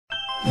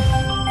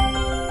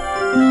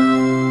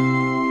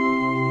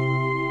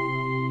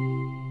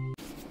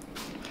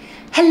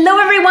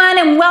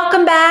everyone, and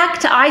welcome back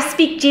to I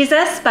Speak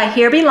Jesus by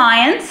Here Be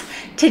Lions.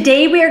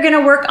 Today we are going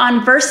to work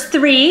on verse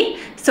 3.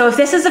 So if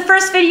this is the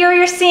first video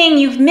you're seeing,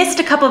 you've missed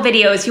a couple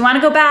videos. You want to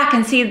go back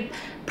and see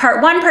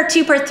part 1, part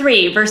 2, part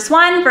 3, verse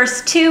 1,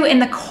 verse 2 in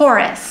the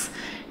chorus.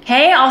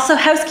 Okay, also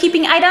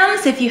housekeeping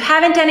items. If you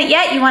haven't done it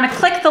yet, you want to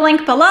click the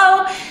link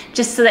below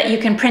just so that you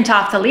can print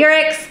off the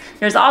lyrics.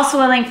 There's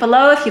also a link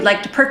below if you'd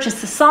like to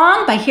purchase the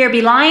song by Here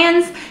Be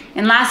Lions.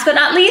 And last but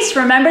not least,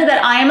 remember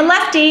that I am a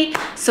lefty.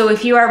 So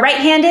if you are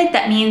right-handed,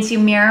 that means you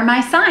mirror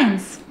my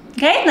signs.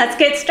 Okay, let's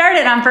get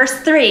started on verse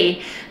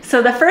 3.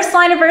 So the first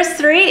line of verse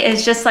 3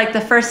 is just like the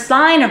first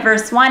line of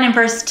verse 1 and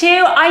verse 2.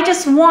 I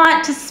just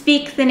want to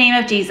speak the name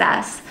of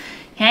Jesus.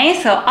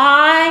 Okay, so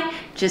I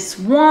just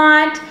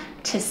want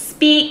to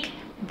speak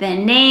the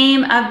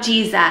name of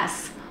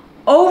Jesus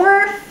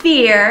over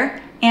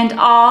fear and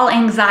all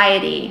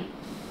anxiety.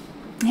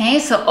 Okay,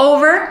 so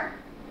over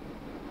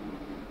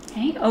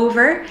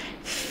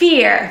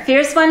fear.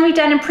 Fear's one we've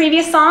done in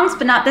previous songs,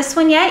 but not this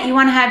one yet. You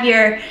want to have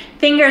your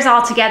fingers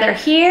all together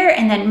here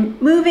and then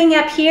moving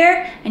up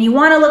here, and you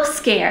want to look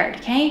scared,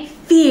 okay?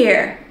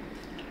 Fear.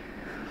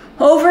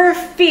 Over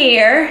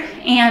fear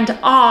and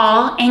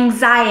all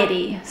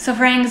anxiety. So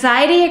for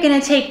anxiety, you're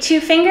going to take 2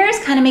 fingers,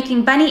 kind of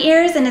making bunny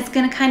ears, and it's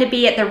going to kind of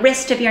be at the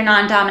wrist of your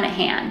non-dominant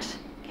hand,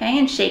 okay?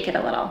 And shake it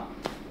a little.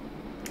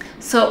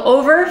 So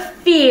over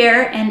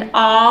fear and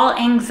all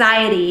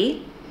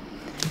anxiety,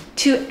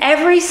 to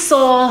every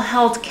soul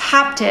held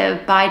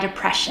captive by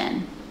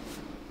depression.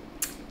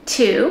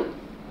 2,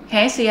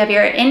 okay, so you have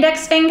your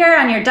index finger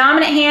on your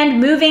dominant hand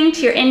moving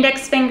to your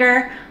index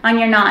finger on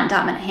your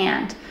non-dominant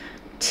hand.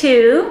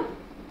 2,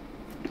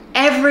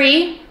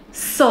 every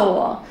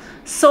soul.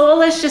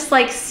 Soul is just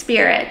like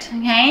spirit,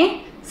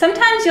 okay?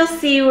 Sometimes you'll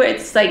see where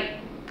it's like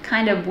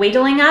kind of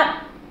wiggling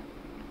up.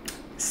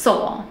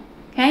 Soul,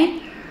 okay?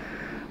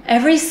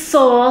 Every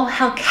soul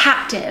held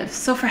captive.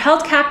 So for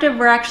held captive,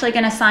 we're actually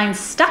going to sign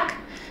stuck.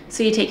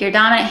 So you take your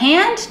dominant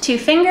hand, 2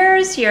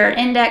 fingers, your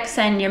index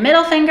and your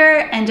middle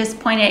finger, and just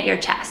point it at your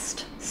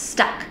chest.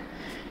 Stuck.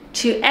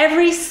 To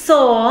every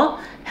soul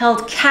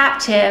held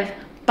captive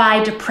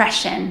by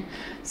depression.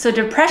 So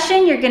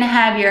depression, you're going to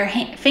have your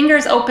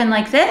fingers open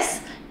like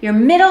this. Your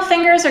middle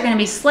fingers are going to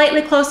be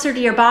slightly closer to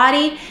your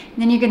body, and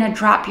then you're going to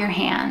drop your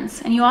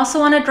hands. And you also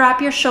want to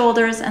drop your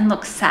shoulders and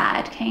look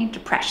sad, okay?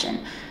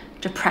 Depression.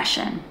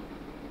 Depression.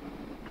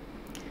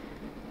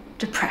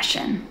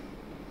 Depression.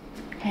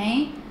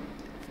 Okay?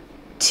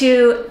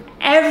 To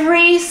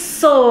every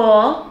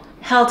soul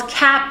held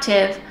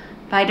captive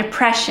by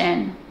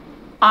depression,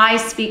 I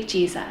speak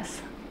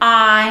Jesus.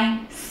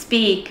 I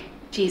speak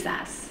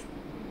Jesus.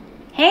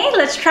 Okay,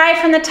 let's try it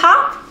from the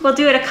top. We'll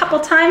do it a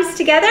couple times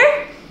together.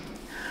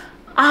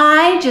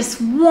 I just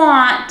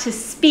want to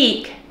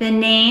speak the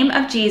name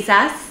of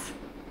Jesus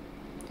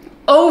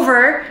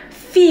over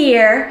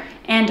fear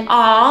and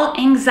all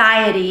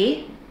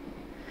anxiety,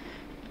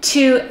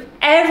 to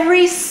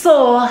every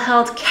soul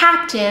held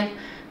captive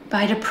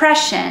by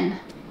depression.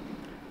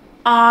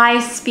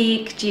 I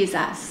speak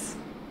Jesus.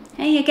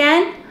 Okay,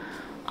 again,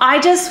 I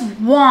just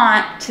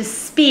want to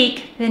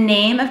speak the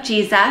name of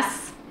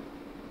Jesus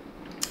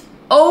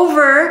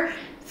over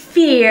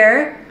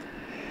fear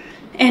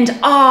and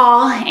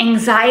all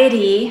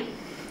anxiety,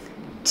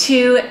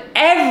 to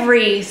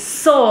every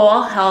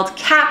soul held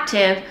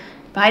captive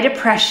by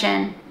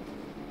depression.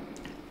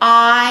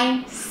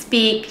 I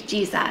speak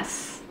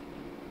Jesus.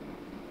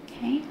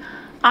 Okay?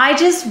 I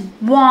just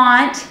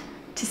want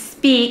to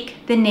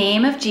speak the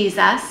name of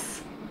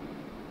Jesus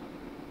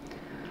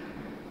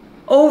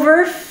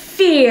over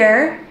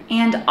fear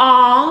and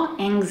all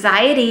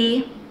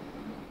anxiety,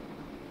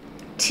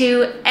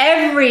 to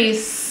every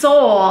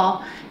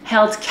soul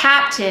held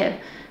captive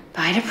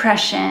by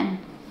depression.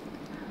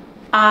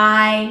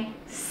 I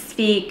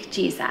speak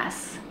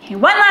Jesus. Okay,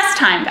 one last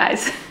time,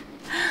 guys.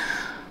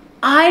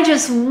 I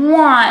just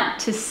want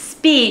to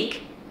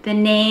speak the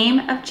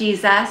name of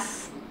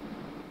Jesus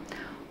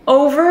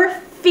over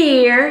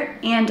fear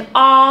and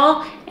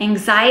all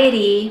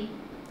anxiety,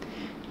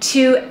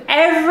 to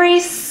every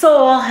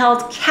soul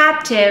held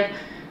captive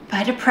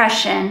by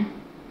depression.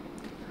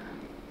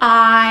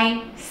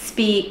 I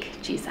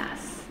speak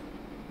Jesus.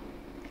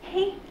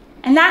 Okay?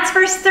 And that's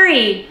verse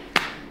 3.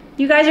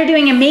 You guys are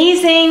doing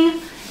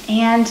amazing.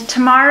 And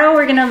tomorrow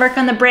we're going to work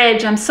on the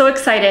bridge. I'm so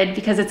excited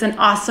because it's an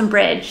awesome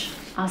bridge.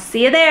 I'll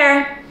see you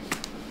there.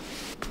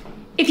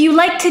 If you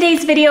liked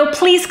today's video,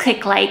 please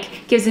click like.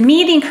 It gives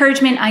me the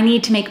encouragement I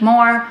need to make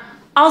more.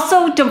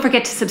 Also, don't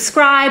forget to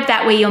subscribe.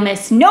 That way you'll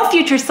miss no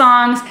future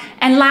songs.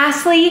 And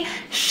lastly,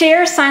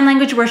 share Sign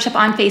Language Worship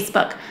on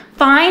Facebook.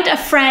 Find a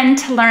friend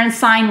to learn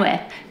sign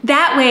with.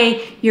 That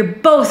way you're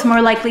both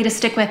more likely to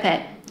stick with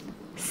it.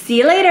 See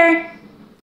you later.